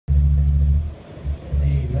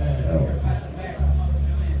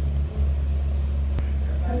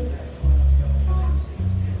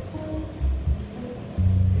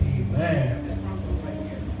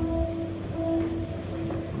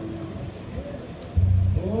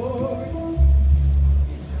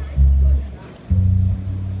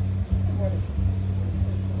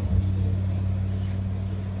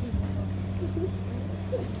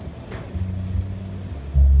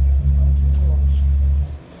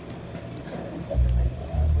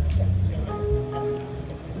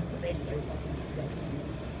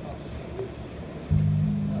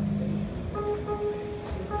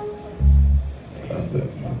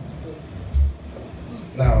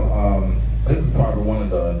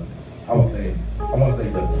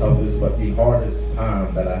but the hardest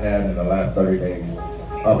time that I had in the last 30 days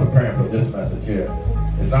of preparing for this message here.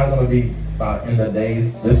 It's not going to be about end of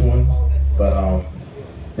days, this one, but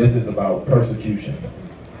this is about persecution.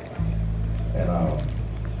 And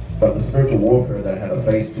but the spiritual warfare that I had to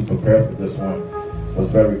face to prepare for this one was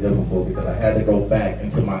very difficult, because I had to go back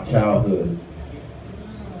into my childhood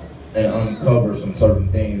and uncover some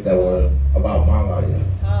certain things that were about my life.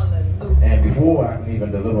 Hallelujah. And before I can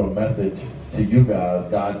even deliver a message to you guys,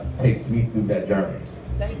 God takes me through that journey.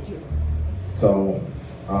 Thank you. So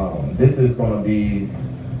this is going to be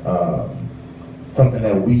something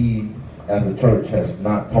that we as a church has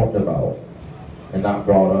not talked about and not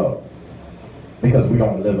brought up, because we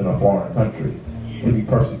don't live in a foreign country to be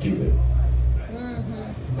persecuted.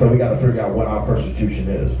 So we got to figure out what our persecution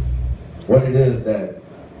is, what it is that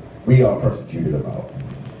we are persecuted about.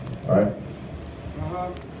 All right.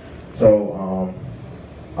 So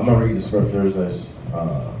I'm gonna read the scriptures as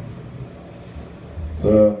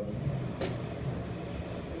so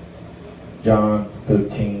John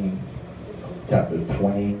 15, chapter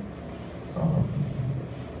 20.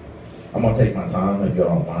 I'm gonna take my time if you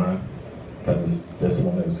don't mind, because this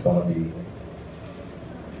one is gonna be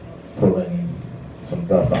pulling some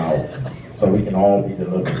stuff out so we can all be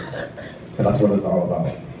delivered. And that's what it's all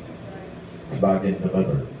about. It's about getting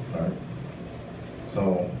delivered, right?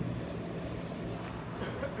 So,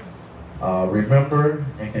 remember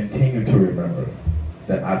and continue to remember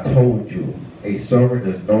that I told you, a servant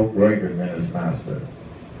is no greater than his master.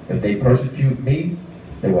 If they persecute me,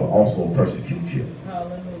 they will also persecute you.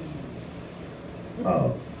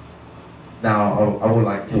 Now, I would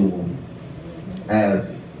like to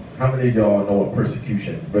ask, how many of y'all know what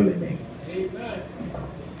persecution really means? Amen.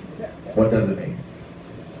 What does it mean?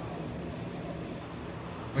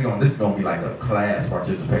 This is gonna be like a class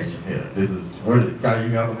participation here. This is got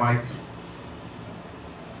you other mics?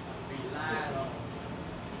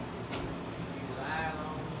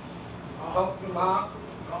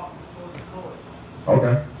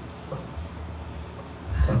 Okay.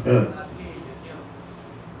 That's good.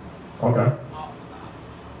 Okay.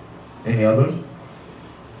 Any others?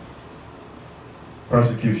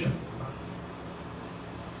 Persecution.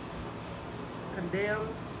 Condemn.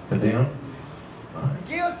 Condemn? Right.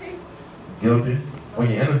 Guilty. Guilty? When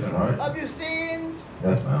you're innocent, right? Of your sins.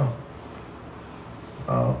 Yes, ma'am.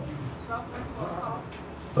 Suffering for a cause.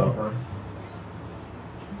 Suffering.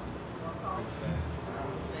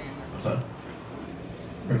 What's that?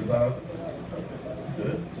 Criticize? That's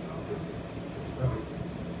good.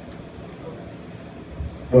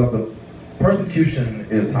 Well, the persecution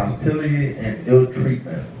is hostility and ill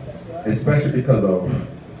treatment, especially because of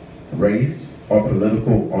race or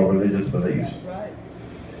political or religious beliefs.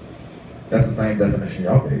 That's the same definition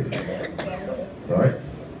y'all gave, right?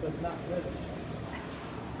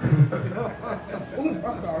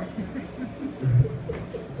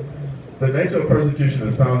 The nature of persecution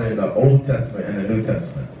is found in the Old Testament and the New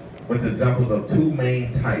Testament, with examples of two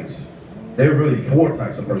main types. There are really 4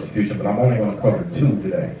 types of persecution, but I'm only going to cover 2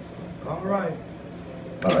 today. All right.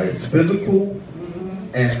 It's physical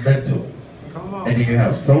and mental. And then you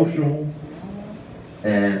have social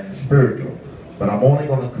and spiritual. But I'm only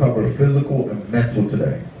going to cover physical and mental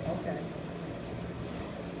today. Okay.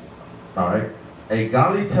 All right. A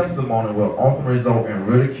godly testimony will often result in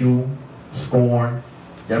ridicule, scorn,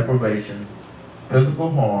 deprivation, physical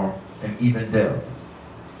harm, and even death.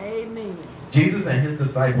 Amen. Jesus and his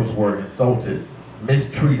disciples were insulted,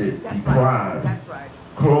 mistreated, deprived,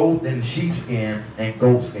 clothed in sheepskin and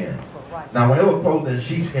goatskin. Now, when they were clothed in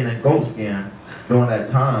sheepskin and goatskin during that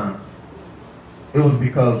time, it was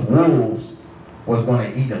because wolves was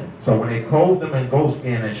going to eat them. So when they clothed them in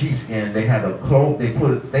goatskin and sheepskin, they had to clothe. They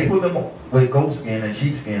put them with goatskin and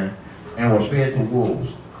sheepskin and were fed to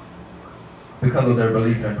wolves because of their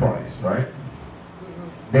belief in Christ. Right?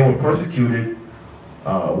 They were persecuted,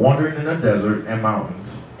 wandering in the desert and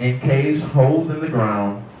mountains, in caves, holes in the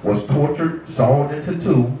ground, was tortured, sawed into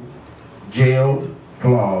 2, jailed,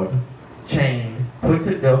 flogged, chained, put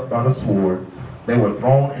to death by the sword. They were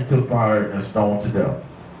thrown into fire and stoned to death.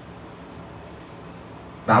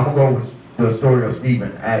 Now I'm going to go with the story of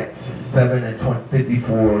Stephen, Acts 7 and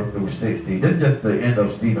 54 through 60. This is just the end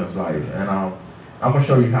of Stephen's life, and I'm going to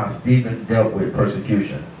show you how Stephen dealt with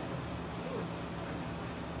persecution.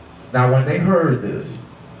 Now when they heard this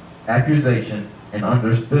accusation and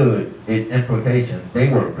understood its implication, they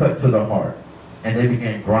were cut to the heart, and they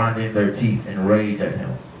began grinding their teeth in rage at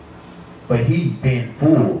him. But he, being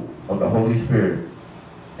full of the Holy Spirit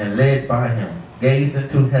and led by him, gazed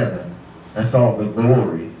into heaven and saw the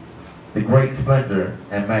glory, the great splendor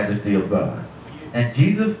and majesty of God, and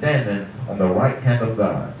Jesus standing on the right hand of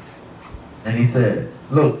God. And he said,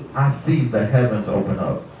 look, I see the heavens open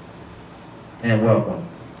up and welcome,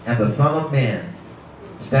 and the Son of Man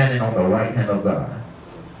standing on the right hand of God.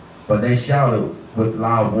 But they shouted with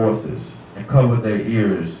loud voices and covered their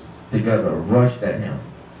ears together, rushed at him,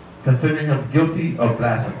 considering him guilty of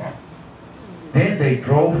blasphemy. Then they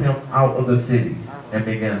drove him out of the city and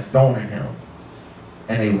began stoning him.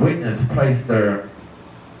 And a witness placed their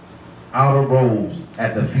outer robes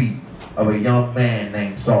at the feet of a young man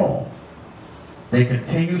named Saul. They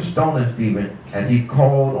continued stoning Stephen as he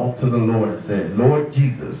called unto the Lord and said, Lord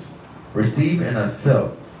Jesus, receive and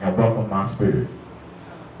accept and welcome my spirit.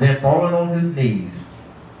 Then falling on his knees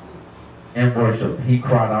in worship, he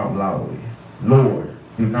cried out loudly, Lord,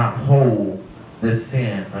 do not hold this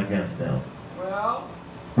sin against them. Well,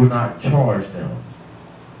 do not charge them.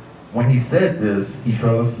 When he said this, he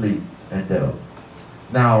fell asleep and died.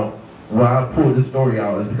 Now, why I pulled this story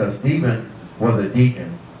out is because Stephen was a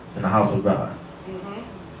deacon in the house of God.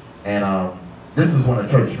 And this is when the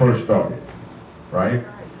church first started, right?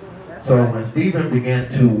 So when Stephen began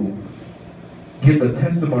to give the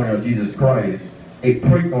testimony of Jesus Christ, it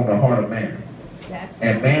pricked on the heart of man.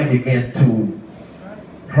 And man began to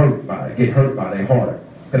get hurt by their heart.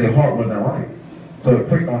 Because their heart wasn't right. So it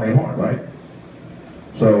pricked on their heart, right?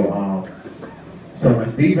 So so when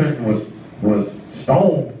Stephen was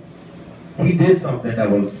stoned, he did something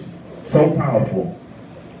that was so powerful.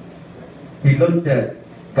 He looked at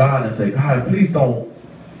God and said, God, please don't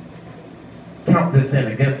count this sin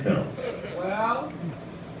against them. well,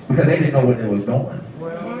 Because they didn't know what they was doing.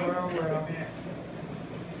 well.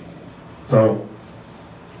 So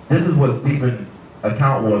this is what Stephen's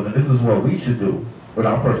account was, and this is what we should do with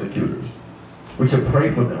our persecutors. We should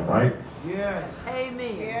pray for them, right? Yes.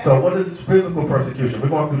 Amen. So what is physical persecution? We're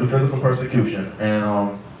going through the physical persecution, and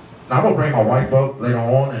now I'm going to bring my wife up later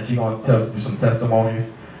on, and she's going to tell you some testimonies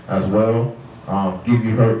as well, give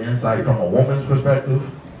you her insight from a woman's perspective,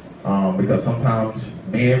 because sometimes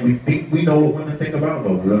men, we think we know what women think about,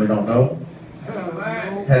 but we really don't know,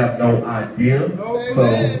 have no idea. So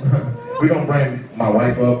we're going to bring my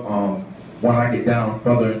wife up when I get down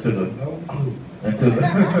further into the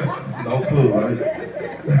no clue, right?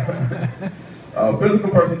 Physical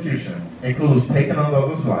persecution includes taking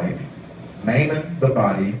another's life, maiming the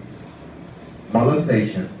body,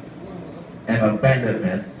 molestation, and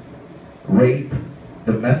abandonment, rape,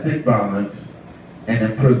 domestic violence, and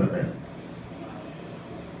imprisonment.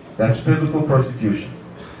 That's physical persecution.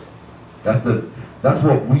 That's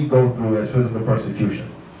what we go through as physical persecution.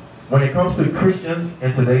 When it comes to Christians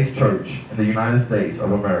in today's church in the United States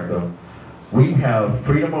of America, we have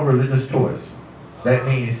freedom of religious choice. That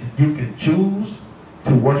means you can choose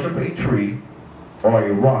to worship a tree or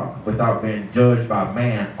a rock without being judged by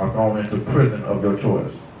man or thrown into prison of your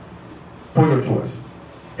choice, for your choice.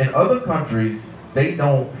 In other countries, they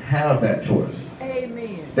don't have that choice.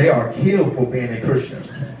 Amen. They are killed for being a Christian.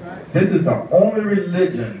 This is the only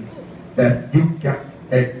religion that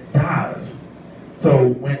dies. So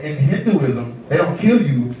when in Hinduism, they don't kill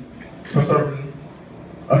you for serving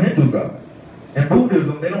a Hindu god. In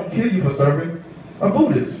Buddhism, they don't kill you for serving a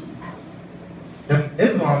Buddhist. In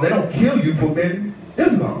Islam, they don't kill you for being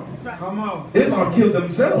Islam. Come on. Islam killed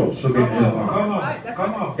themselves for being Islam.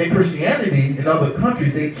 Come on. In Christianity, in other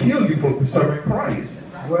countries, they kill you for serving Christ.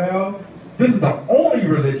 Well, This is the only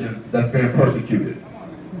religion that's been persecuted.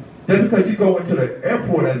 Just because you go into the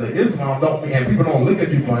airport as an Islam don't mean, and people don't look at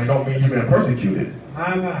you funny, don't mean you've been persecuted.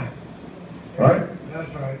 I'm not. Right?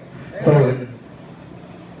 That's right.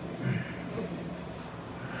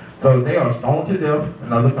 So they are stoned to death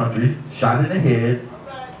in other countries, shot in the head,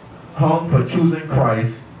 hung for choosing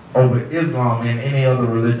Christ over Islam and any other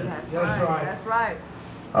religion. That's right. That's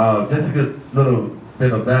right. Just a good little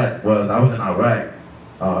bit of that was I was in Iraq,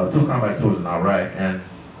 2 combat tours in Iraq, and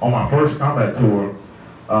on my first combat tour,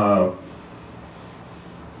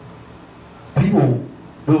 we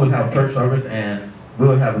would have church service and we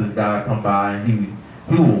would have this guy come by and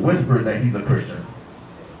he would whisper that he's a Christian.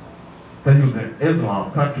 Because he was in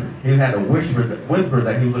Islam country. He had to whisper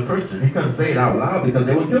that he was a Christian. He couldn't say it out loud because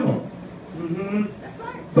they would kill him. That's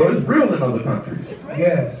right. So it's real in other countries.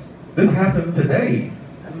 Yes. This happens today.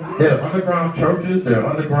 There are underground churches, there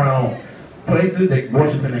are underground places, they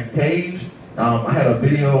worshiping in caves. I had a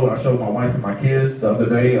video I showed my wife and my kids the other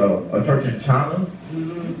day of a church in China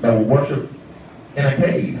that would worship in a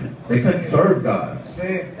cave. They couldn't serve God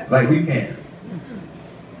like we can.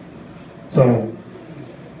 So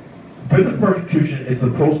physical persecution is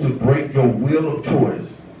supposed to break your will of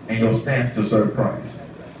choice and your stance to serve Christ.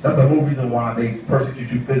 That's the whole reason why they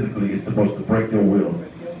persecute you physically. It's supposed to break your will,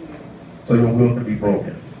 so your will can be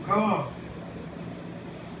broken. Come on.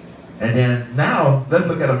 And then now, let's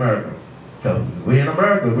look at America. Because we in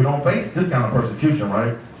America, we don't face this kind of persecution,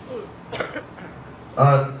 right?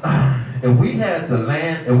 If we had the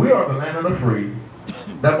land, if we are the land of the free,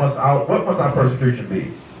 what must our persecution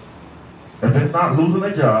be? If it's not losing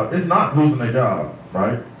a job, it's not losing a job,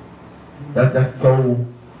 right? That's so,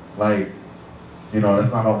 like, you know,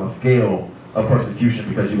 that's not on the scale of persecution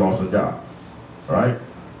because you lost a job, right?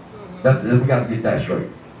 We got to get that straight.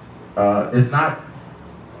 It's not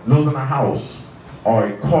losing a house or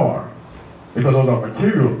a car because those are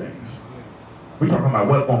material things. We're talking about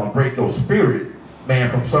what's going to break your spirit, man,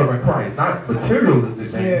 from serving Christ, not materialistic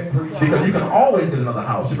things. Because you can always get another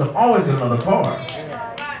house, you can always get another car.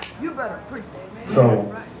 You better preach.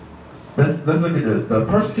 So let's look at this. The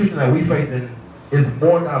persecution that we face is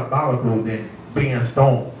more diabolical than being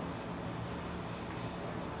stoned,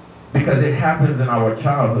 because it happens in our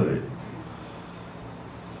childhood,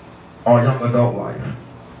 our young adult life.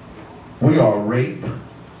 We are raped,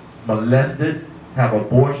 molested, have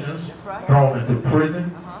abortions, thrown into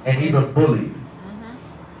prison, and even bullied.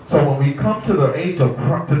 So when we come to the age of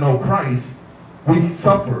to know Christ, we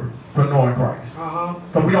suffer for knowing Christ.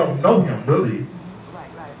 Because we don't know him really.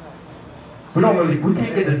 We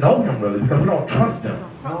can't get to know him really because we don't trust him.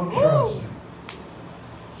 Don't trust him.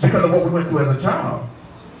 Because of what we went through as a child.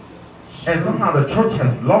 And somehow the church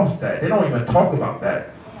has lost that. They don't even talk about that.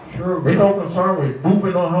 True. They're so concerned with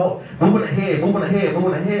moving ahead,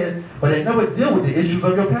 but they never deal with the issues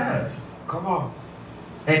of your past. Come on.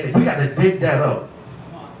 And we got to dig that up.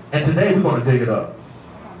 And today we're going to dig it up.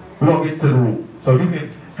 We're going to get to the root. So you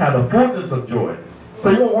can have the fullness of joy. So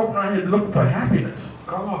you won't walk around here looking for happiness.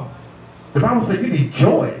 Come on. The Bible says you need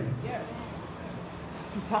joy. Yes.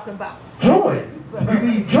 You talking about Joy. You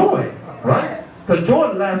need joy, right? Because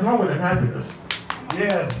joy lasts longer than happiness.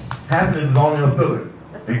 Yes. Happiness is only a feeling.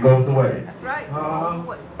 It goes away. that's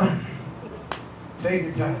right. Take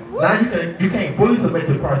your time. Now you can't fully submit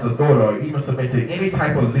to Christ's authority or even submit to any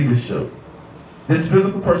type of leadership. This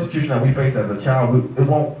physical persecution that we face as a child, it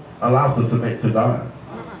won't allow us to submit to God.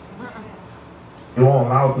 It won't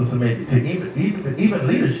allow us to submit to even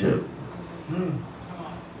leadership.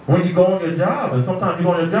 When you go on your job, and sometimes you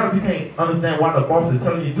go on your job, you can't understand why the boss is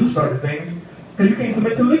telling you to do certain things, because you can't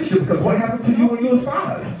submit to leadership, because what happened to you when you was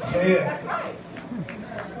 5? Say it. That's right.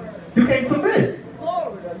 You can't submit.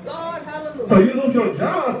 Glory to God, hallelujah. So you lose your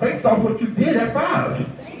job based off what you did at 5.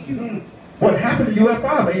 What happened to you at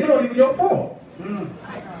 5, and it wasn't even your fault.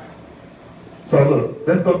 So look,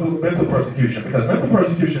 let's go through mental persecution, because mental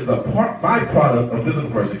persecution is a byproduct of physical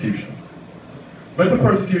persecution. Mental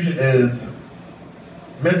persecution is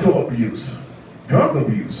mental abuse, drug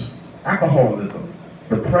abuse, alcoholism,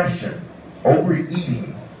 depression,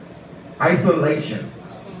 overeating, isolation,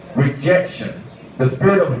 rejection, the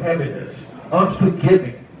spirit of heaviness,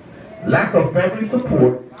 unforgiving, lack of family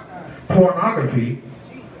support, pornography,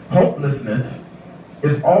 hopelessness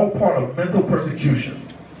is all part of mental persecution.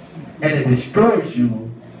 And it destroys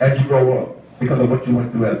you as you grow up because of what you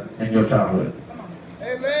went through in your childhood.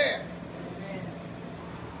 Amen.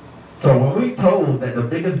 So when we told that the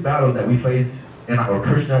biggest battle that we face in our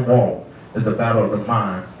Christian walk is the battle of the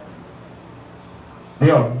mind,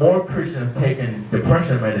 there are more Christians taking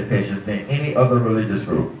depression medication than any other religious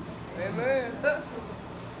group. Amen.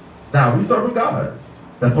 Now, we serve a God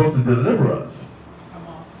that's supposed to deliver us.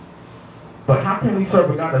 But how can we serve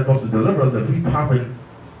a God that's supposed to deliver us if we popping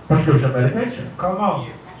prescription medication? Come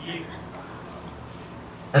on.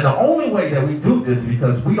 And the only way that we do this is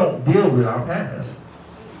because we don't deal with our past.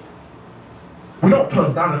 We don't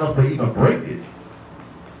trust God enough to even break it.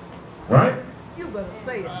 Right? You better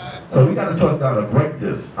say it. So we got to trust God to break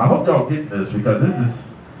this. I hope y'all getting this, because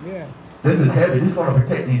this is heavy. This is going to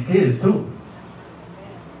protect these kids too.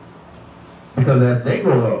 Because as they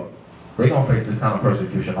grow up, they're going to face this kind of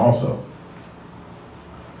persecution also.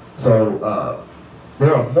 So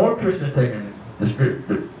there are more Christians taking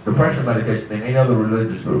depression medication than any other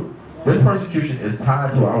religious group. This persecution is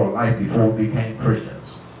tied to our life before we became Christians.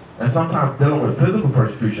 And sometimes dealing with physical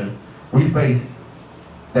persecution we faced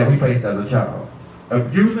as a child.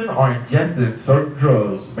 Abusing or ingesting certain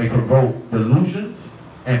drugs may provoke delusions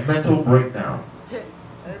and mental breakdown.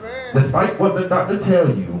 Amen. Despite what the doctor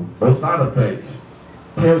tells you, those side effects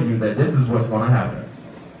tell you that this is what's going to happen.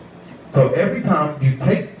 So every time you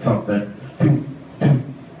take something to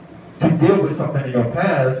deal with something in your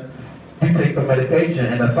past, you take the medication,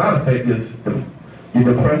 and the side effect is you're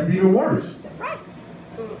depressed even worse. That's right.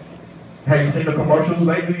 Have you seen the commercials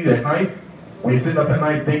lately at night? When you're sitting up at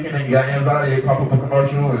night thinking and you got anxiety, they pop up a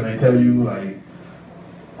commercial and they tell you, like,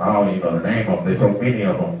 I don't even know the name of them. There's so many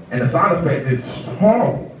of them. And the side effects is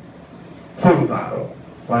horrible. Suicidal.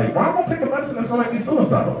 Like, why am I taking medicine that's going to make me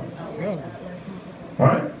suicidal?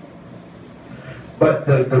 Right? But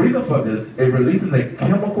the reason for this, it releases a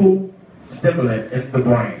chemical stimulant in the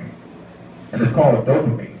brain, and it's called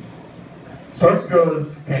dopamine. Certain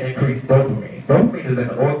drugs can increase dopamine. Dopamine is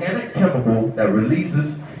an organic chemical that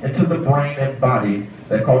releases into the brain and body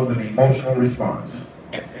that causes an emotional response.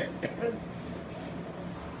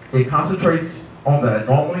 It concentrates on the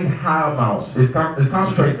normally high amounts. It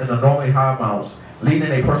concentrates in the normally high amounts,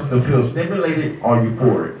 leading a person to feel stimulated or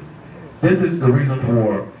euphoric. This is the reason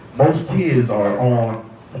for most kids are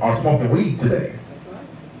smoking weed today.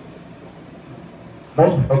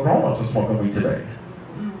 Most grown-ups are smoking weed today.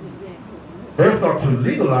 They're starting to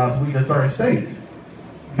legalize weed in certain states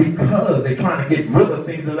because they're trying to get rid of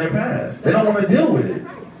things in their past. They don't want to deal with it.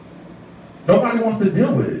 Nobody wants to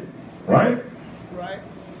deal with it, right? Right.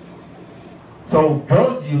 So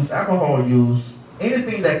drug use, alcohol use,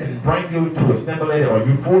 anything that can bring you to a stimulated or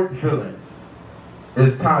euphoric feeling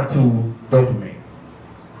is tied to dopamine.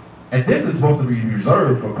 And this is supposed to be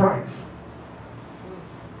reserved for Christ.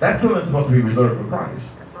 That feeling is supposed to be reserved for Christ.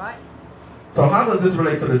 That's right. So how does this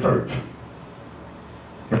relate to the church?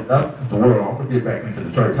 If that's the world, I'm going to get back into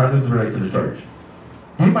the church. How does this relate to the church?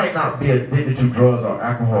 You might not be addicted to drugs or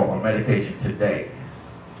alcohol or medication today,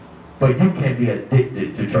 but you can be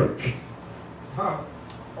addicted to church. Huh.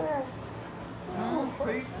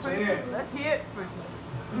 Say it. Let's hear it.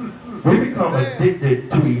 We become addicted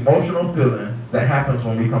to emotional feeling that happens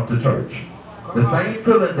when we come to church. The same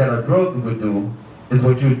feeling that a drug would do is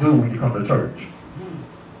what you do when you come to church.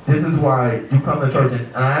 This is why you come to church,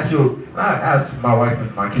 and I asked my wife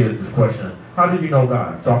and my kids this question: how do you know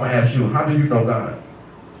God? So I'm gonna ask you, how do you know God?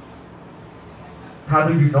 How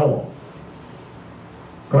do you know Him?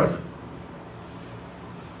 Question.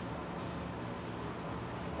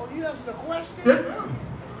 Oh, you answered the question? Yes, ma'am.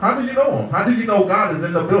 How do you know Him? How do you know God is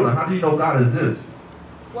in the building? How do you know God is this?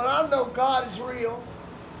 Well, I know God is real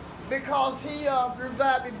because He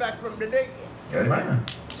revived me back from the dead. Amen.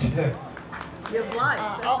 Give life.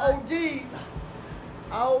 I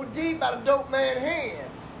OD'd by the dope man hand.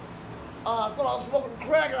 I thought I was smoking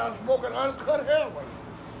crack and I was smoking uncut heroin.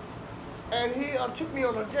 And he took me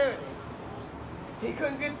on a journey. He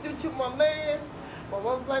couldn't get through to my man, but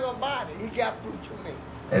one thing about it, he got through to me.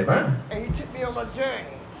 Amen. And he took me on a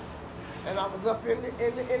journey. And I was up in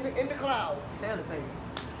the clouds. Tell it, baby.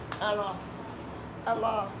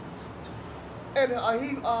 And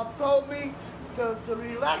he told me to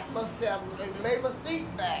relax myself and lay my seat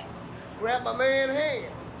back, grab my man's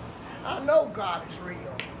hand. I know God is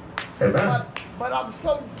real. Amen. But I'm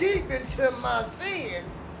so deep into my sins,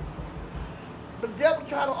 the devil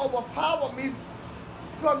trying to overpower me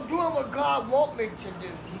from doing what God wants me to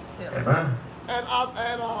do. Amen. And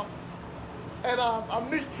I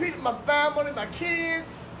mistreated my family, my kids.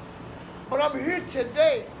 But I'm here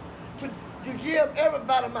today to give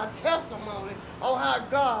everybody my testimony on how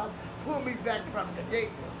God pulled me back from the dead.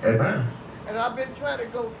 Amen. And I've been trying to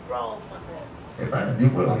go strong for that. Amen. You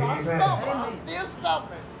will. But I'm still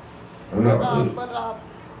stubborn. We are good. But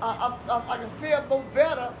I can feel more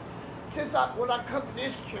better since when I come to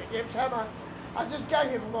this church. Every time I just got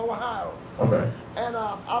here from Ohio. Okay. And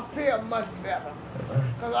I feel much better.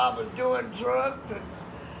 Because I was doing drugs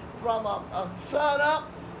from sun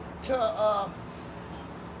up to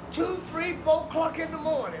 2, 3, 4 o'clock in the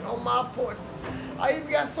morning on my porch. I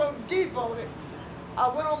even got so deep on it, I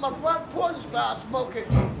went on my front porch and started smoking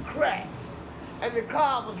crack. And the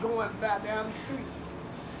car was going back down the street.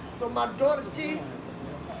 So my daughter, she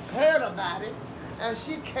heard about it, and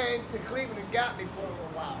she came to Cleveland and got me for a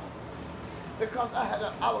little while. Because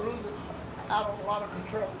I was losing out of a lot of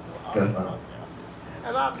control of myself.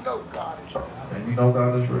 And I know God is real. And you know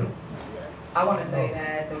God is real. Yes. I want to say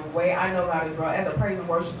that the way I know God is real, as a praise and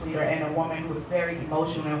worship leader and a woman who's very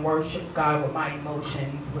emotional and worship God with my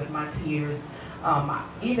emotions, with my tears,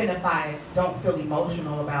 even if I don't feel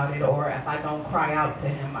emotional about it or if I don't cry out to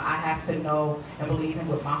Him, I have to know and believe Him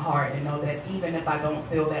with my heart and know that even if I don't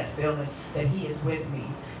feel that feeling, that He is with me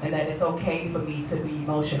and that it's okay for me to be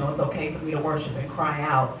emotional. It's okay for me to worship and cry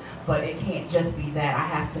out, but it can't just be that. I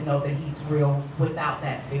have to know that He's real without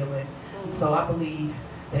that feeling. So I believe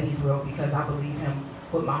that He's real because I believe Him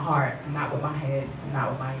with my heart, not with my head, not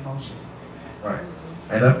with my emotions. Right.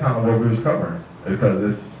 And that's kind of what we was covering,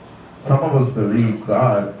 because some of us believe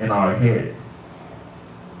God in our head,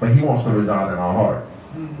 but He wants to reside in our heart.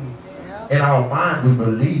 In our mind, we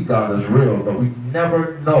believe God is real, but we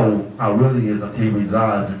never know how real He is until He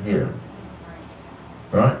resides in here.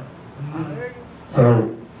 Right?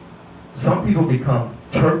 So, some people become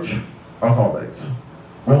churchaholics,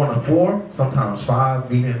 going to 4, sometimes 5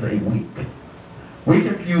 meetings a week. We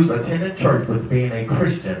confuse attending church with being a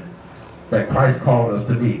Christian that Christ called us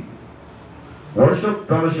to be. Worship,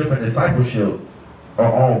 fellowship, and discipleship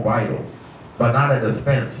are all vital, but not at the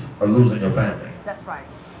expense of losing your family. That's right.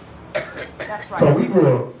 That's right. So we grew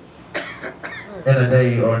up in a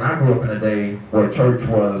day, or and I grew up in a day where church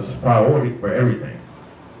was priority for everything,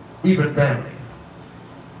 even family.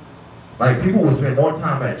 Like people would spend more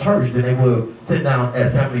time at church than they would sit down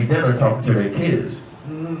at family dinner talking to their kids.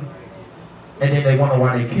 And then they wonder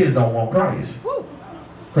why their kids don't want Christ.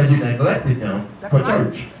 Because you neglected them for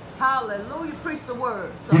church. Hallelujah, preach the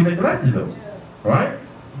word. You neglected them, right?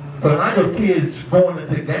 So now your kids going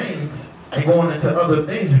into games and going into other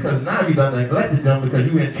things because now you done neglected them because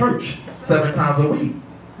you in church 7 times a week.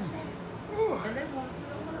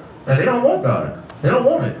 And they don't want God. They don't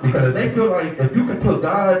want it. Because if they feel like if you can put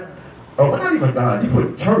God, or well, not even God, you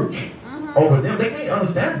put church over them, they can't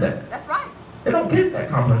understand that. That's right. They don't get that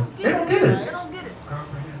comprehend. They don't get it. They don't get it.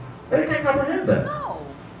 They can't comprehend that. No.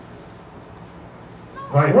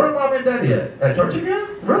 Like, where mom and daddy at? At church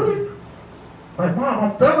again? Really? Like, mom,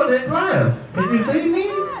 I'm failing in class. Can you see me?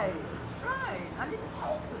 Right. Right. I need to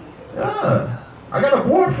talk to you. Yeah. I got a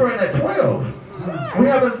boyfriend at 12. We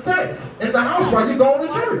having sex in the house while you going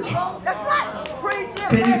to church. Oh, that's right. Preach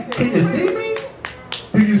it. Can you see me?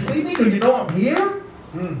 Do you see me? Do you know I'm here?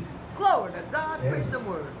 Glory to God. Preach the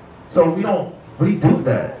word. So we do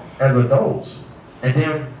that as adults. And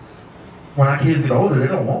then when our kids get older, they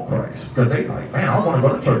don't want Christ. Because they like, man, I want to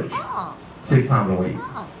go to church 6 times a week.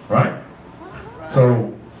 Right?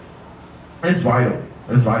 So it's vital.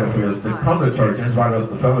 It's vital for us to come to church, and it's vital for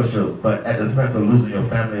us to fellowship. But at the expense of losing your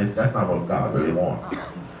family, that's not what God really wants.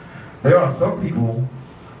 There are some people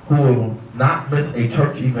who will not miss a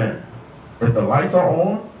church event. If the lights are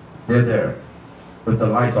on, they're there. If the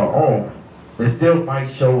lights are off, they still might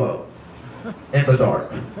show up in the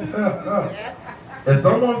dark. If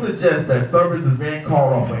someone suggests that service is being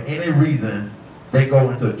called off for any reason, they go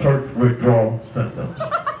into church withdrawal symptoms.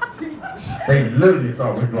 They literally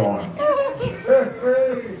start withdrawing.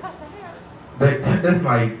 It's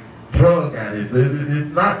like drug addicts.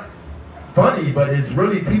 It's not funny, but it's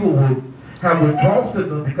really people who have withdrawal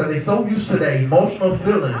symptoms because they're so used to that emotional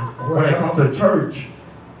feeling when they come to church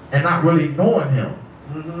and not really knowing Him.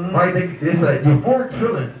 Right? It's a euphoric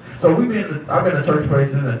feeling. So I've been to church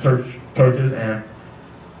places and churches, and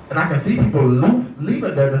I can see people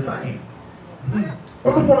leaving there the same.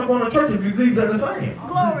 What's the point of going to church if you leave there the same?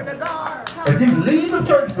 Glory to God. If you leave the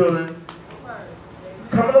church building,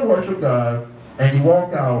 come to worship God, and you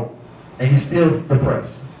walk out, and you're still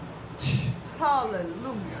depressed.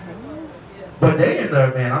 Hallelujah. But they in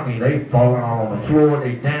there, man, I mean, they falling on the floor,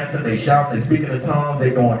 they dancing, they shouting, they speaking in tongues,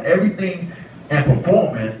 they doing everything and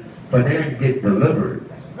performing, but they didn't get delivered.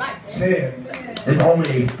 Right. It's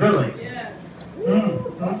only a feeling.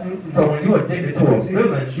 So when you're addicted to a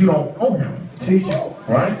feeling, you don't know Him. Teacher.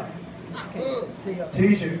 Right?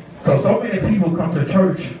 Teacher. So many people come to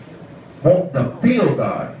church, want to feel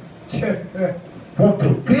God. Want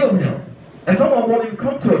to feel Him. And someone won't even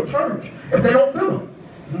come to a church if they don't feel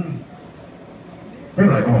Him. They're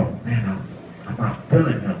like, oh man, I'm not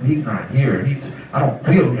feeling Him. He's not here. I don't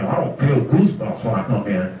feel Him. I don't feel goosebumps when I come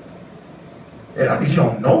in. That means you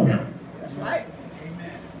don't know Him. That's right.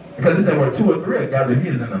 Because it said where 2 or 3 are gathered, He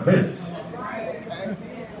is in the midst.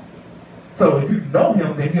 So if you know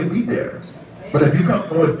Him, then He'll be there. But if you come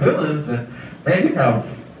with feelings, and man,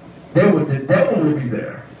 the devil will be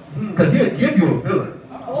there. Because he'll give you a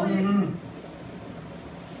feeling.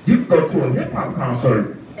 You can go to a hip-hop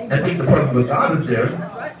concert and think the presence of God is there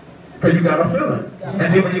because you got a feeling.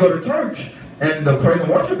 And then when you go to church and the praise and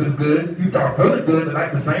worship is good, you start feeling good and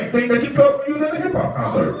like the same thing that you felt when you was in the hip-hop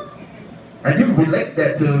concert. And you relate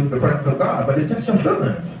that to the presence of God, but it's just your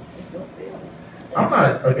feelings. I'm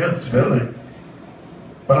not against feeling,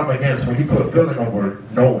 but I'm against when you put feeling over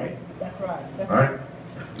knowing. That's right. Right?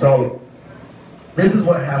 So this is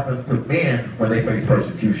what happens to men when they face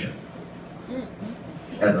persecution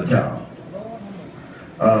as a child.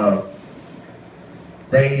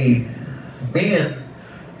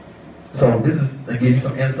 So this is to give you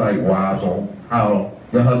some insight, wives, on how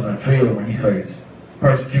your husband feels when he faces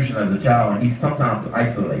persecution as a child, and he's sometimes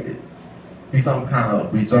isolated. He's some kind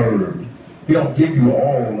of reserved. He don't give you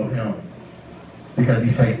all of him because he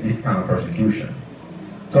faced this kind of persecution.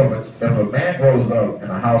 So if a man grows up in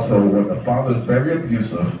a household where the father is very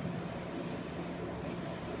abusive,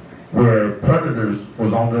 where predators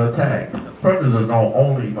was on the attack. Predators don't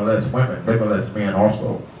only molest women, they molest men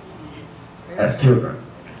also as children.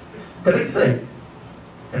 Because they're sick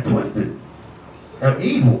and twisted and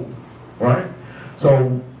evil, right?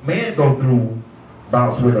 So men go through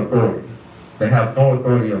bouts with authority. They have no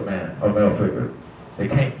authority of man, a male figure.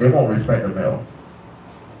 They won't respect a male.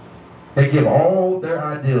 They give all their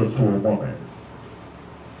ideals to a woman.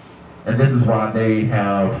 And this is why they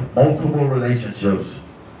have multiple relationships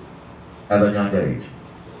at a young age.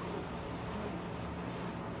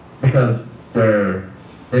 Because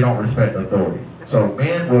they don't respect authority. So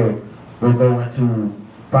men will go into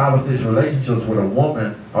 5 or 6 relationships with a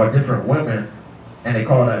woman or different women, and they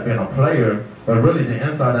call that being a player, but really the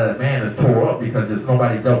inside of that man is tore up because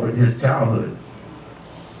nobody dealt with his childhood.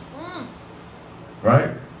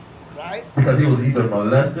 Right? Right. Because he was either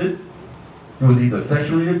molested, he was either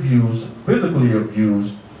sexually abused, physically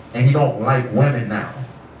abused, and he don't like women now.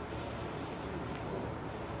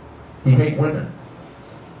 He hates women.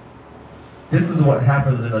 This is what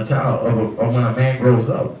happens in a child of when a man grows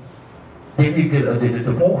up. Then he gets addicted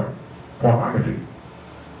to pornography.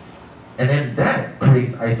 And then that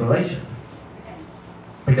creates isolation.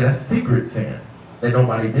 Because that's secret sin that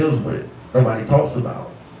nobody deals with, nobody talks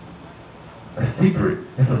about. A secret,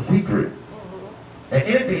 it's a secret. And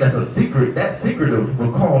anything that's a secret, that secretive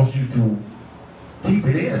will cause you to keep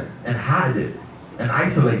it in and hide it and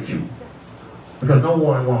isolate you. Because no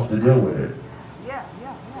one wants to deal with it.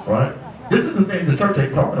 Right? This is the things the church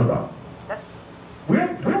ain't talking about. We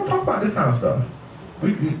don't talk about this kind of stuff.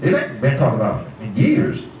 It ain't been talked about in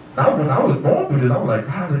years. Now, when I was going through this, I was like,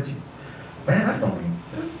 how did you, man, that's going to be,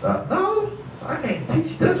 no, I can't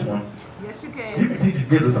teach this one. Yes, you can. You can teach it,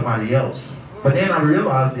 give it to somebody else. But then I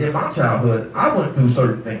realized in my childhood, I went through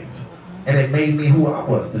certain things. And it made me who I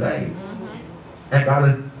was today. And God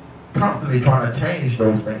is constantly trying to change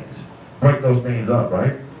those things, break those things up,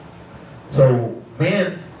 right? So,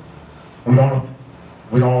 men, we don't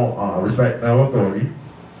respect male authority.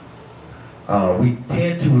 We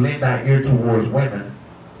tend to lend our ear towards women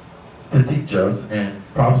to teach us and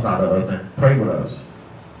prophesy to us and pray with us.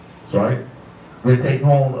 That's right. We take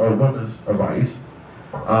home a woman's advice.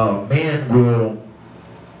 Men will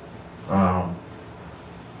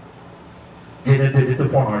get into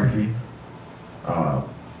pornography.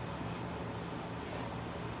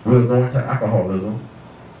 We'll go into alcoholism.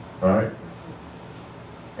 Right?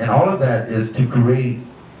 And all of that is to create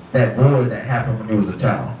that void that happened when you was a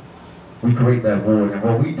child. We create that void, and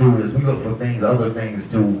what we do is we look for things, other things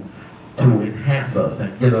to enhance us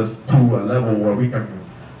and get us to a level where we can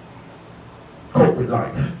cope with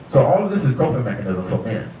life. So all of this is coping mechanism for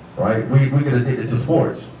men, right? We get addicted to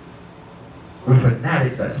sports. We're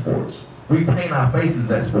fanatics at sports. We paint our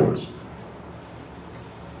faces at sports.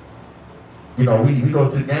 You know, we go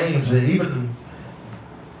to games, and even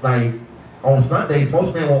like on Sundays,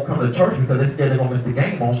 most men won't come to church because they're scared they're going to miss the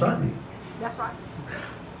game on Sunday. That's right.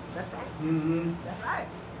 That's right. That's right.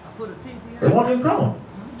 I put a TV in. They won't even come.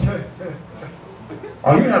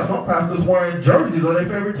 Or you have some pastors wearing jerseys of their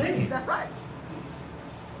favorite team. That's right.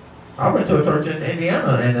 I went to a church in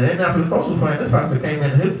Indiana, and the Indianapolis Colts was playing. This pastor came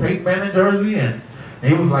in his Peyton Manning jersey, and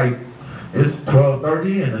he was like, it's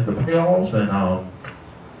 12:30, and it's the playoffs, and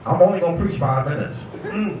I'm only going to preach 5 minutes.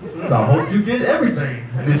 So I hope you get everything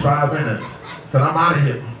in these 5 minutes, because I'm out of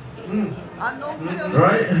here. I know.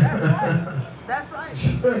 Right? That's right.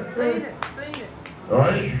 Seen it. All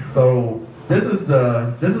right? So this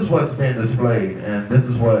is what's been displayed, and this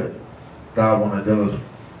is what God wants to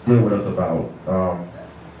deal with us about.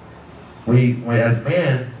 We as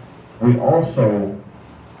men, we also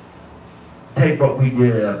take what we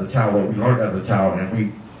did as a child, what we learned as a child, and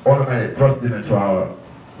we automatically thrust it into our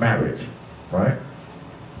marriage, right?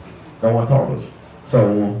 No one taught us.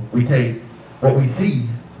 So we take what we see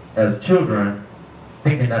as children,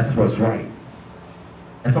 thinking that's what's right.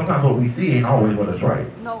 And sometimes what we see ain't always what is right.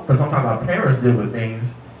 No. Because sometimes our parents deal with things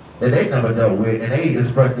that they've never dealt with, and they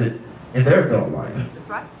express it in their adult life. That's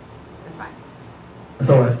right. That's right.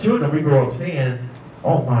 So as children, we grow up seeing,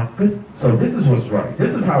 oh my goodness, so this is what's right.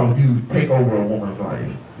 This is how you take over a woman's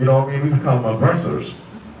life. You know what I mean? We become aggressors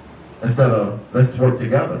instead of let's work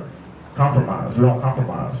together. Compromise. We don't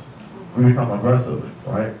compromise. We become aggressive,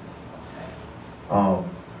 right?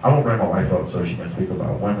 I won't bring my wife up so she can speak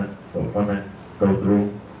about women, what women go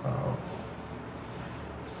through.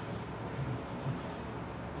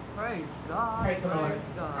 Praise God. Praise the Lord.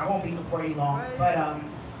 God. I won't be before you long, but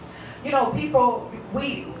you know, people,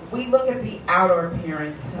 we look at the outer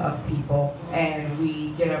appearance of people, and we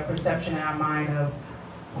get a perception in our mind of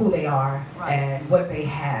who they are, right, and what they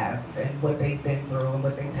have and what they've been through and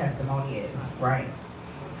what their testimony is, right?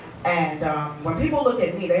 And when people look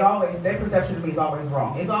at me, their perception of me is always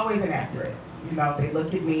wrong. It's always inaccurate. You know, they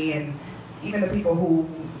look at me, and even the people who've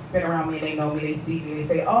been around me and they know me, they see me, they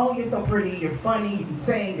say, oh, you're so pretty, you're funny, you can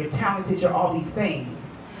sing, you're talented, you're all these things.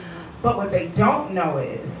 But what they don't know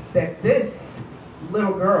is that this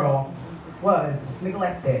little girl was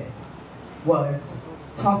neglected, was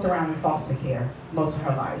tossed around in foster care most of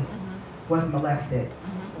her life, was molested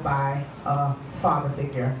by a father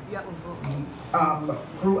figure,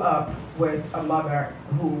 grew up with a mother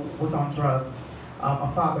who was on drugs,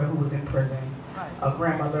 a father who was in prison, a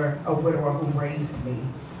grandmother, a widower who raised me,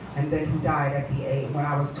 and then who died at the age when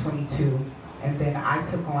I was 22, and then I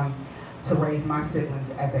took on to raise my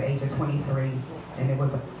siblings at the age of 23, and it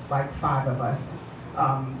was like 5 of us.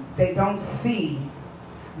 They don't see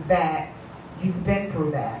that you've been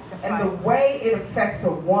through that. And the way it affects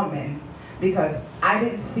a woman, because I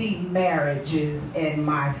didn't see marriages in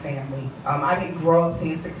my family. I didn't grow up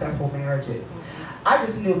seeing successful marriages. I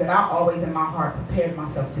just knew that I always in my heart prepared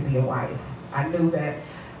myself to be a wife. I knew that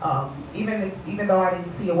even though I didn't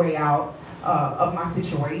see a way out of my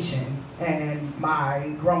situation and my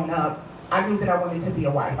grown up, I knew that I wanted to be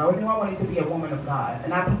a wife. I knew I wanted to be a woman of God,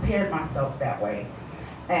 and I prepared myself that way.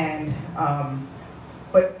 And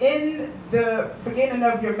but in the beginning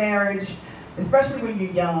of your marriage, especially when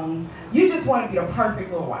you're young, you just want to be the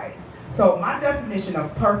perfect little wife. So my definition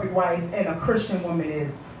of perfect wife and a Christian woman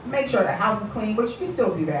is make sure the house is clean, which you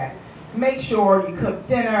still do that. Make sure you cook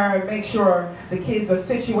dinner, make sure the kids are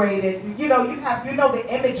situated. You know the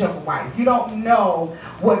image of a wife. You don't know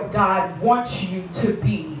what God wants you to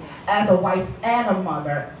be as a wife and a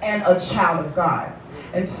mother and a child of God.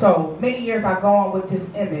 And so many years I go on with this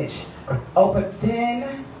image. Oh, but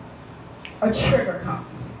then a trigger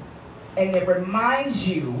comes. And it reminds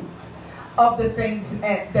you of the things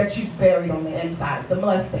that you've buried on the inside. The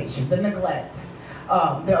molestation, the neglect,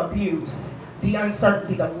 the abuse, the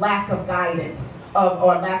uncertainty, the lack of guidance,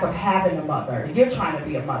 or lack of having a mother. You're trying to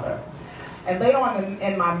be a mother. And later on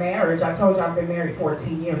in my marriage, I told you I've been married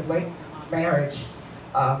 14 years. Late in my marriage,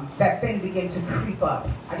 that thing began to creep up.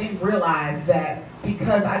 I didn't realize that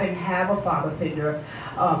because I didn't have a father figure,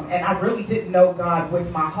 and I really didn't know God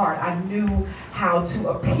with my heart. I knew how to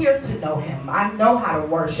appear to know him. I know how to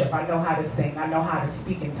worship. I know how to sing. I know how to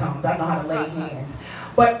speak in tongues. I know how to lay hands.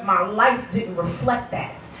 But my life didn't reflect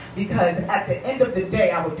that. Because at the end of the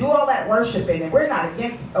day, I would do all that worshiping, and we're not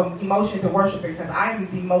against emotions and worshiping, because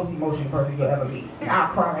I'm the most emotional person you'll ever meet. I'll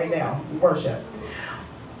cry right now in worship.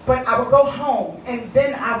 But I would go home, and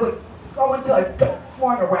then I would go into a dark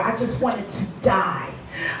corner where I just wanted to die.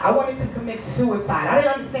 I wanted to commit suicide. I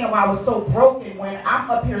didn't understand why I was so broken when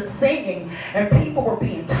I'm up here singing and people were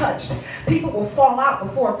being touched. People will fall out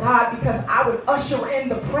before God because I would usher in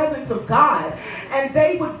the presence of God and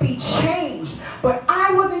they would be changed. But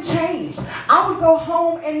I wasn't changed. I would go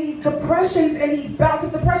home and these depressions and these bouts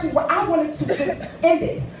of depressions where I wanted to just end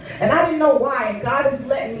it. And I didn't know why. And God is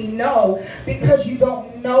letting me know, because you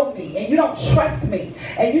don't know me and you don't trust me.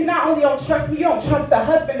 And you not only don't trust me, you don't trust the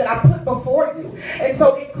husband that I put before you. And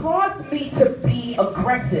so it caused me to be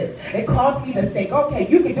aggressive. It caused me to think, okay,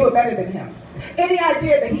 you can do it better than him. Any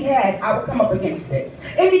idea that he had, I would come up against it.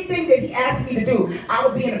 Anything that he asked me to do, I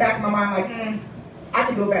would be in the back of my mind like, I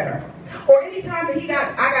can do it better. Or anytime that I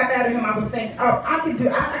got mad at him, I would think, oh, I can do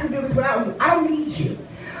this without you. I don't need you.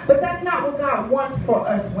 But that's not what God wants for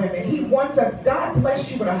us women. He wants us, God bless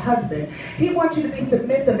you with a husband. He wants you to be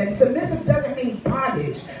submissive. And submissive doesn't mean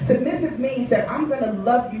bondage. Submissive means that I'm going to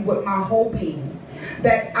love you with my whole being.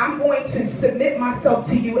 That I'm going to submit myself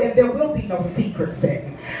to you and there will be no secret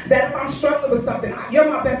sin. That if I'm struggling with something, you're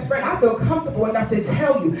my best friend, I feel comfortable enough to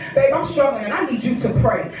tell you, babe, I'm struggling and I need you to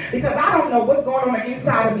pray. Because I don't know what's going on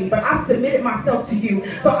inside of me, but I've submitted myself to you.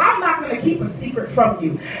 So I'm not going to keep a secret from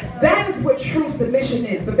you. That is what true submission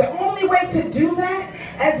is. But the only way to do that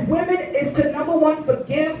as women is to, number one,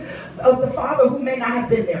 forgive the father who may not have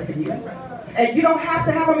been there for you. And you don't have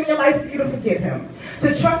to have him in your life for you to forgive him.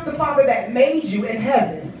 To trust the Father that made you in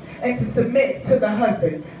heaven. And to submit to the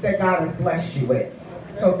husband that God has blessed you with.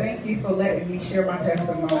 So thank you for letting me share my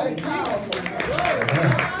testimony. Thank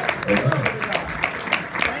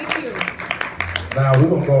you. Now we're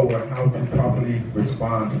going to go over how to properly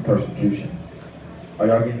respond to persecution. Are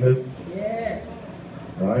y'all getting this? Yeah.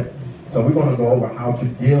 All right? So we're going to go over how to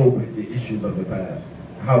deal with the issues of the past.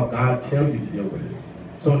 How God tells you to deal with it.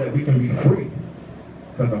 So that we can be free.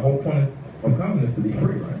 Because the whole point of coming is to be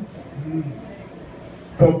free, right?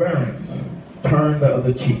 Forbearance. Turn the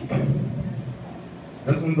other cheek.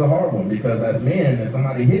 This one's a hard one, because as men, if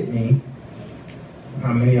somebody hit me,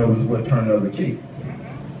 how many of us would turn the other cheek?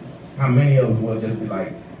 How many of us would just be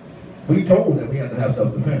like, we told that we have to have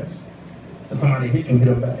self-defense. If somebody hit you, hit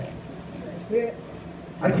them back.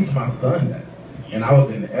 I teach my son that. And I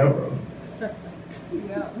was in the era.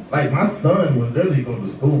 Yeah. Like, my son would literally go to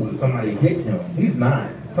school and somebody hit him. He's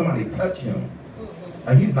 9. Somebody touch him.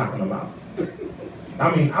 and he's knocking them out.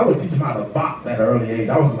 I mean, I would teach him how to box at an early age.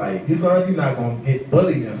 I was like, you son, you're not going to get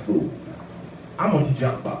bullied in school. I'm going to teach you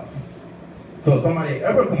how to box. So if somebody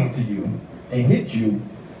ever come up to you and hit you,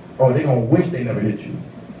 or they're going to wish they never hit you.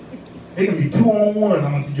 It can be 2-on-1,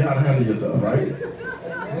 I'm going to teach you how to handle yourself, right?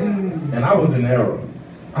 And I was in error.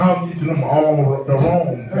 I'm teaching them all the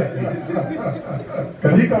wrong techniques.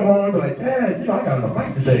 Because he come home and be like, Dad, you know, I got in a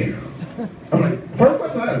fight today. I'm like, first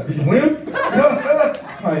question I asked, did you win?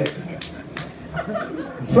 Like,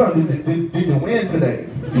 son, did you win today?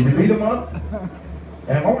 Did you beat him up?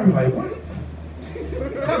 And my wife was like, what?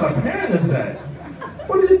 What kind of parent is that?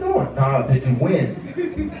 What are you doing? Nah, did you win?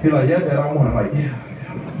 He's like, yeah, Dad, I won. I'm like, yeah.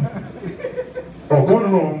 Oh, go in the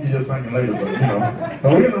room, get your spanking later, but you know.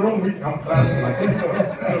 But we in the room, I'm clapping like this.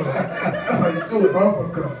 That's how you do it.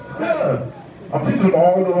 Uppercut. Yeah. I'm teaching them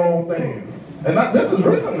all the wrong things. And this is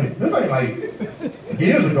recently. This ain't like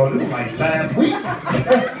years ago. This was like last week.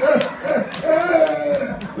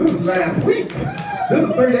 This is last week. This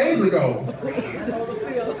is 3 days ago.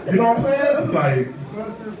 You know what I'm saying? This is like,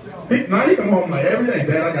 now he come home like every day,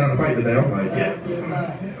 Dad, I got in a fight today. I'm like, yes.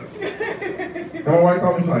 My wife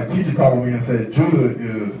called me, she's like, teacher called me and said, Judah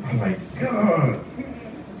is, I'm like, God.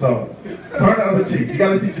 So, turn the other cheek. You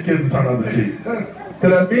gotta teach your kids to turn the other cheek.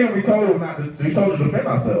 Because as men, we told to defend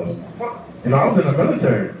ourselves. You know, I was in the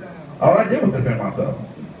military. All I did was defend myself.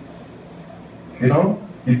 You know,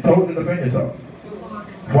 you're told to defend yourself.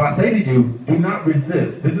 For I say to you, do not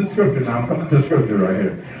resist. This is scripture now. I'm coming to scripture right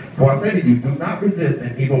here. For I say to you, do not resist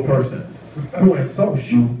an evil person who insults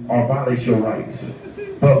you or violates your rights.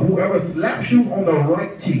 But whoever slaps you on the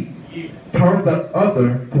right cheek, turn the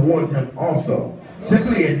other towards him also.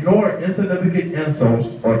 Simply ignore insignificant insults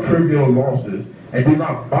or trivial losses and do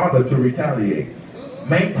not bother to retaliate.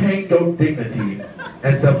 Maintain your dignity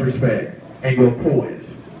and self-respect and your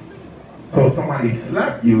poise. So if somebody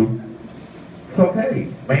slapped you, it's okay.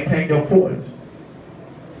 Maintain your poise.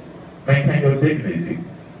 Maintain your dignity.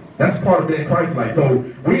 That's part of being Christ-like. So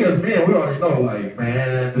we as men, we already know, like,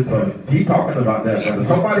 man, he talking about that.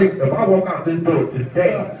 But if I walk out this door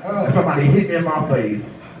today and somebody hit me in my face,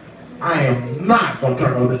 I am not going to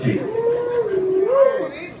turn the other cheek.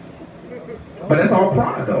 But that's all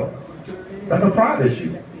pride, though. That's a pride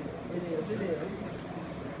issue.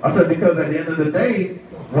 I said because at the end of the day,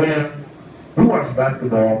 when we watch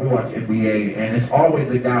basketball, we watch NBA, and it's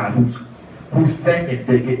always a guy who's second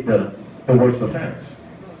to get the worst offense.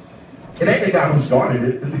 It ain't the guy who started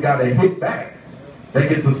it, it's the guy that hit back, that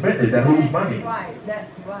gets suspended, that lose money.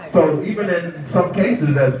 That's right. So even in some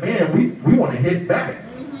cases as men, we want to hit back,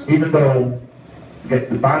 even though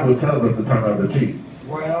the Bible tells us to turn the other cheek.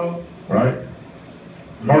 Well. Right?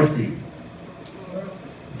 Mercy.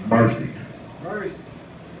 Mercy. Mercy.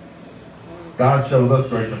 God shows us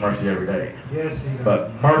grace and mercy every day. Yes, He does.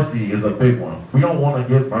 But mercy is a big one. We don't want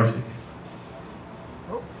to give mercy.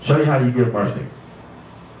 Show you how you give mercy.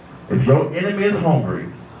 If your enemy is hungry,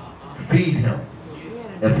 feed him.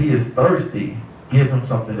 If he is thirsty, give him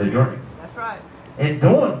something to drink. That's right. In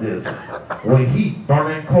doing this, with heat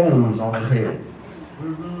burning coals on his head.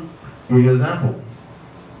 Give you an example.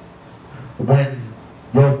 When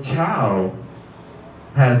your child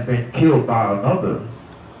has been killed by another,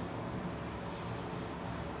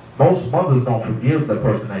 most mothers don't forgive the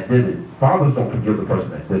person that did it. Fathers don't forgive the person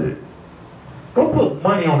that did it. Go put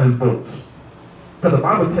money on his books. Because the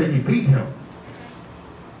Bible tells you feed him.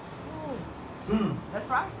 That's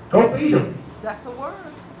right. Go feed him. That's the word.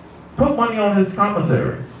 Put money on his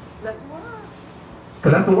commissary. That's the word.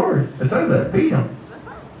 Because that's the word. It says that. Feed him. That's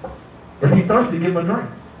right. If he's thirsty, give him a drink.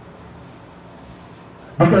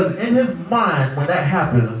 Because in his mind, when that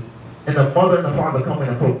happens, and the mother and the father come in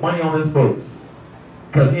and put money on his books,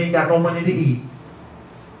 because he ain't got no money to eat,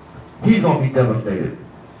 he's going to be devastated.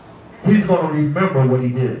 He's going to remember what he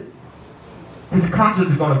did. His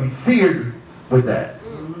conscience is going to be seared with that.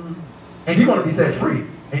 And you're going to be set free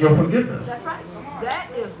in your forgiveness. That's right. That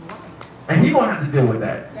is right. And he's going to have to deal with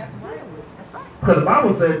that. That's right. That's right. Because the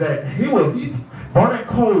Bible said that he will be burning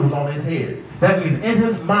coals on his head. That means in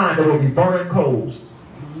his mind there will be burning coals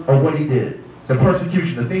of what he did. The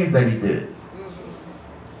persecution, the things that he did.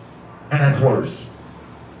 And that's worse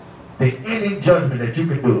than any judgment that you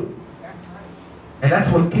can do. That's right. And that's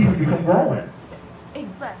what's keeping you from growing.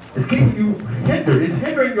 Exactly. It's keeping you hindered. It's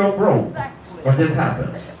hindering your growth Exactly. when this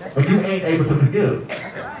happens. When you ain't able to forgive.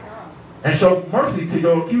 That's right. And show mercy to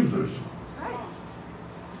your accusers. That's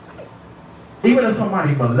right. Even if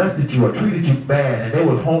somebody molested you or treated you bad and they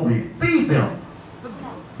was hungry, feed them.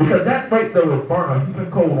 Because that right there will burn a heaping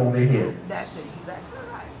coal on their head. That's exactly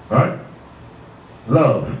right. Right?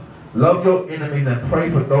 Love. Love your enemies and pray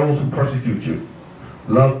for those who persecute you.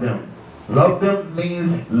 Love them. Love them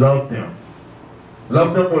means love them.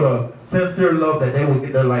 Love them with a sincere love that they will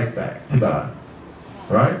get their life back to God.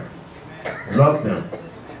 Right? Love them.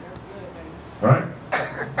 Right?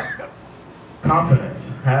 Confidence.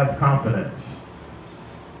 Have confidence.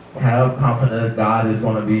 Have confidence that God is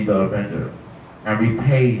going to be the avenger. And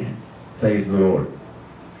repay, says the Lord.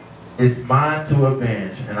 It's mine to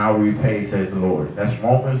avenge, and I will repay, says the Lord. That's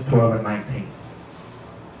Romans 12 and 19.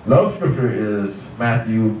 Love scripture is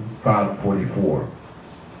Matthew 5 and 44.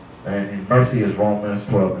 And mercy is Romans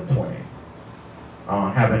 12 and 20.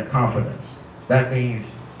 Having confidence. That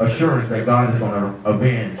means assurance that God is going to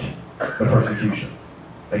avenge the persecution.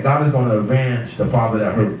 That God is going to avenge the father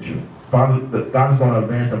that hurt you. God is going to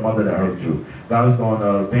avenge the mother that hurt you. God is going to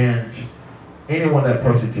avenge anyone that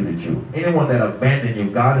persecuted you. Anyone that abandoned you,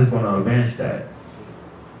 God is going to avenge that.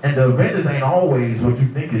 And the vengeance ain't always what you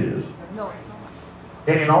think it is. No.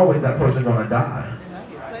 It ain't always that person going to die.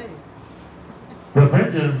 The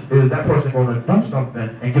vengeance is that person going to do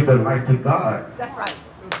something and give their life to God. That's right.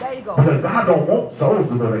 There you go. Because God don't want souls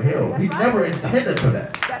to go to hell. That's He right. never intended for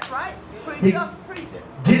that. That's right. Preach up, preach it.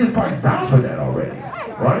 Jesus Christ died for that already.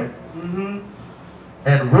 Right. Right?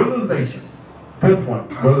 And realization. Fifth one,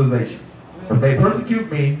 realization. If they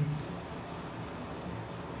persecute me,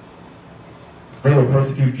 they will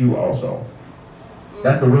persecute you also.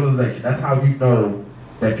 That's the realization. That's how you know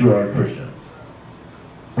that you are a Christian.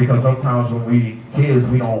 Because sometimes when we kids,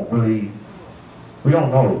 we don't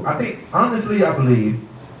know. I think, honestly, I believe,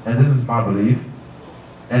 and this is my belief,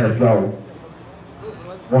 and if y'all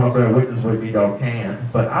want to bear witness with me, y'all can,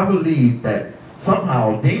 but I believe that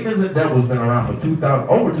somehow demons and devils been around for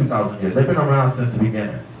over 2,000 years. They've been around since the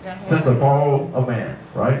beginning. Since the fall of man,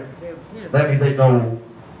 right? That means they know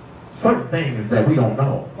certain things that we don't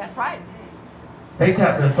know. That's right. They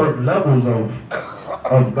tapped in certain levels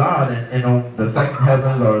of God and on the second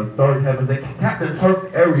heavens or third heavens. They tapped in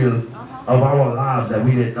certain areas of our lives that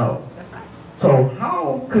we didn't know. That's right. So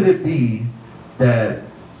how could it be that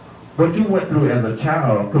what you went through as a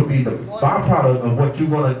child could be the byproduct of what you're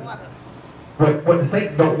gonna, what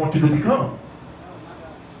Satan don't want you to become?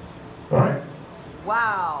 Right?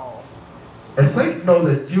 Wow. And Satan know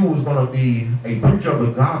that you was going to be a preacher of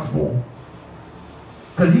the gospel,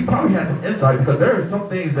 because he probably had some insight, because there are some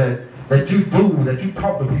things that you do, that you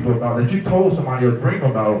talk to people about, that you told somebody a dream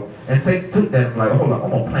about, and Satan took that and like, hold on,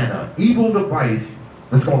 I'm going to plant an evil device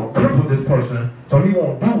that's going to cripple this person so he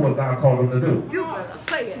won't do what God called him to do. You better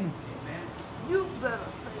say it. You better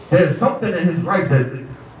say it. There's something in his life that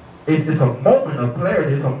it's a moment of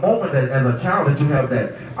clarity. It's a moment that as a child that you have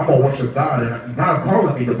that I'm going to worship God, and God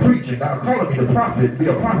calling me to preach, and God calling me to be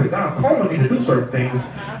a prophet. God calling me to do certain things,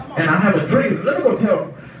 and I have a dream. Let me go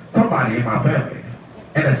tell somebody in my family.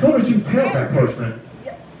 And as soon as you tell that person,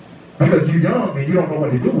 because you're young and you don't know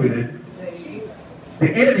what to do with it,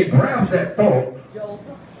 the enemy grabs that thought,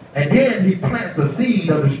 and then he plants the seed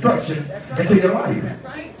of destruction into your life.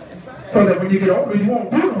 So that when you get older, you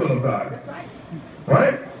won't do the will of God.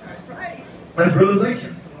 Right? That's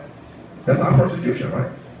realization. That's our persecution,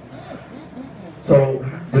 right? So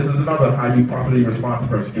this is another how you properly respond to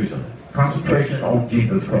persecution. Concentration on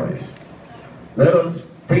Jesus Christ. Let us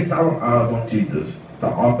fix our eyes on Jesus, the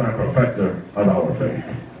author and perfecter of our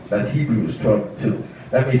faith. That's Hebrews 12:2.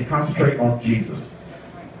 That means concentrate on Jesus.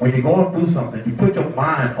 When you're going through something, you put your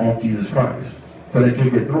mind on Jesus Christ so that you'll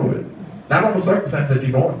get through it. Not on the circumstances that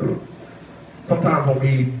you're going through. Sometimes when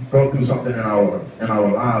we go through something in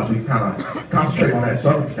our lives, we kind of concentrate on that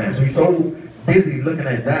circumstance. We're so busy looking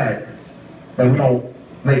at that we don't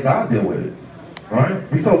let God deal with it.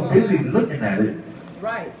 Right? We're so busy looking at it.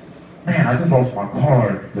 Right. Man, I just lost my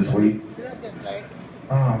car this week.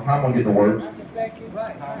 How am I going to get to work?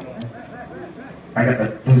 I got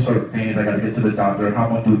to do certain things. I got to get to the doctor. How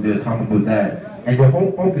am I going to do this? How am I going to do that? And your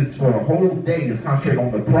whole focus for a whole day is concentrated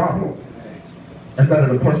on the problem instead of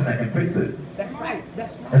the person that can fix it. That's right.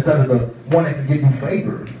 That's right. Instead of the one that can give you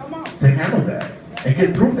favor to handle that and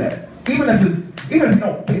get through that. Even if you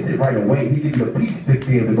don't fix it right away, he gives you the peace to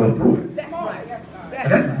be able to go through it. That's right.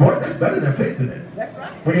 And that's better than fixing it. That's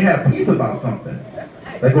right. When you have peace about something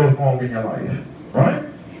that goes wrong in your life. Right?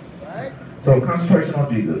 Right. So concentration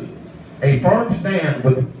on Jesus. Have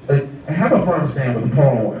a firm stand with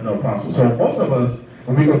Paul and the apostles. So most of us,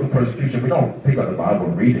 when we go through persecution, we don't pick up the Bible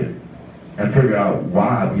and read it and figure out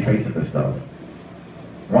why we're facing this stuff.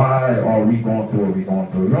 Why are we going through what we're going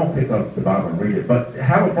through? We don't pick up the Bible and read it. But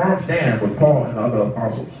have a firm stand with Paul and the other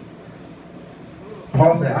apostles.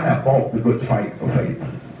 Paul said, I have fought the good fight of faith.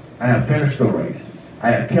 I have finished the race.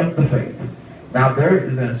 I have kept the faith. Now there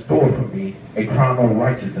is in store for me a crown of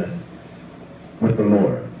righteousness with the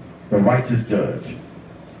Lord, the righteous judge.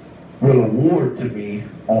 will award to me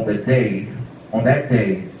on that day,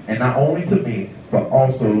 and not only to me, but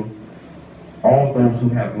also all those who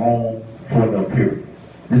have longed for the appearing.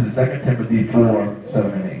 This is 2 Timothy 4,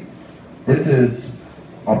 7 and 8. This is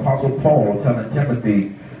Apostle Paul telling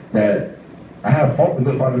Timothy that I have fought the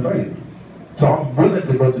good fight of faith. So I'm willing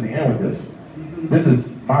to go to the end with this. This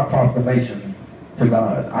is my proclamation to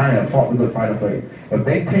God. I have fought the good fight of faith. If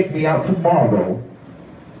they take me out tomorrow,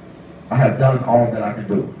 I have done all that I can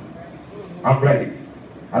do. I'm ready.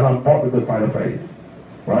 I done fought the good fight of faith.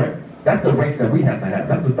 Right? That's the race that we have to have.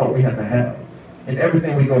 That's the thought we have to have. In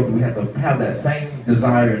everything we go through, we have to have that same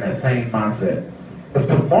desire and that same mindset. If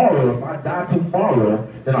I die tomorrow,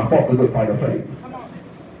 then I fought the good fight of faith.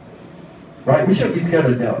 Right? We shouldn't be scared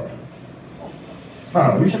of death.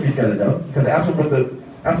 No, we shouldn't be scared of death. Because the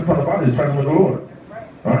absence from the body is present with the Lord.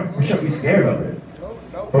 Right? We shouldn't be scared of it.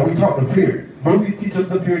 But we talk to fear. Movies teach us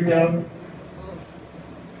to fear death.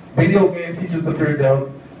 Video games teach us to fear death.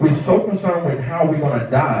 We're so concerned with how we're going to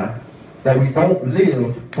die that we don't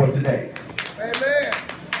live for today. Amen.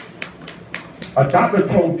 A doctor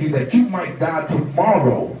told you that you might die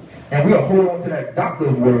tomorrow, and we'll hold on to that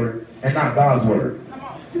doctor's word and not God's word.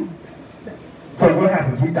 So what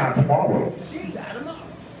happens? We die tomorrow.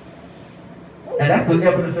 And that's the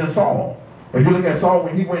evidence in Saul. If you look at Saul,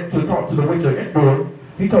 when he went to talk to the witch of Endor,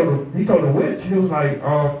 he told the witch, he was like,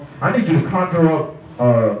 I need you to conjure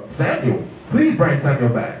up Samuel. Please bring Samuel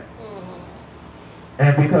back.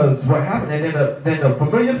 And because what happened, and then the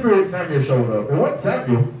familiar spirit Samuel showed up. It wasn't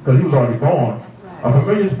Samuel, because he was already gone. A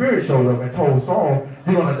familiar spirit showed up and told Saul,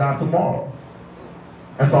 you're going to die tomorrow.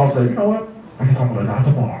 And Saul said, you know what? I guess I'm going to die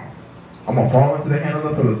tomorrow. I'm going to fall into the hand of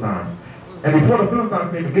the Philistines. And before the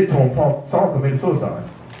Philistines could even get to him, Saul committed suicide.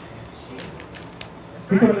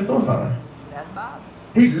 He committed suicide.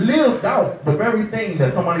 He lived out the very thing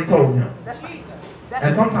that somebody told him.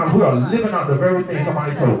 And sometimes we are living out the very thing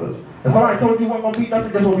somebody told us. If somebody told you we weren't going to be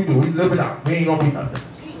nothing, that's what we do. We live it out. We ain't going to be nothing.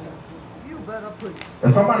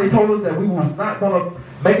 If somebody told us that we was not going to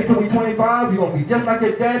make it till we 25, you're going to be just like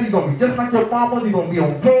your daddy, you're going to be just like your mama, you're going to be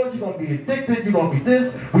on drugs, you're going to be addicted, you're going to be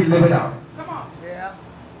this, we live it out. Come on. Yeah.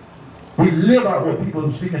 We live out what people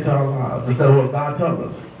are speaking to our lives instead of what God tells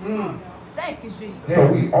us. Thank you, Jesus.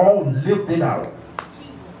 So we all lived it out.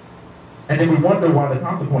 And then we wonder why the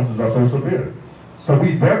consequences are so severe. So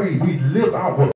we live out what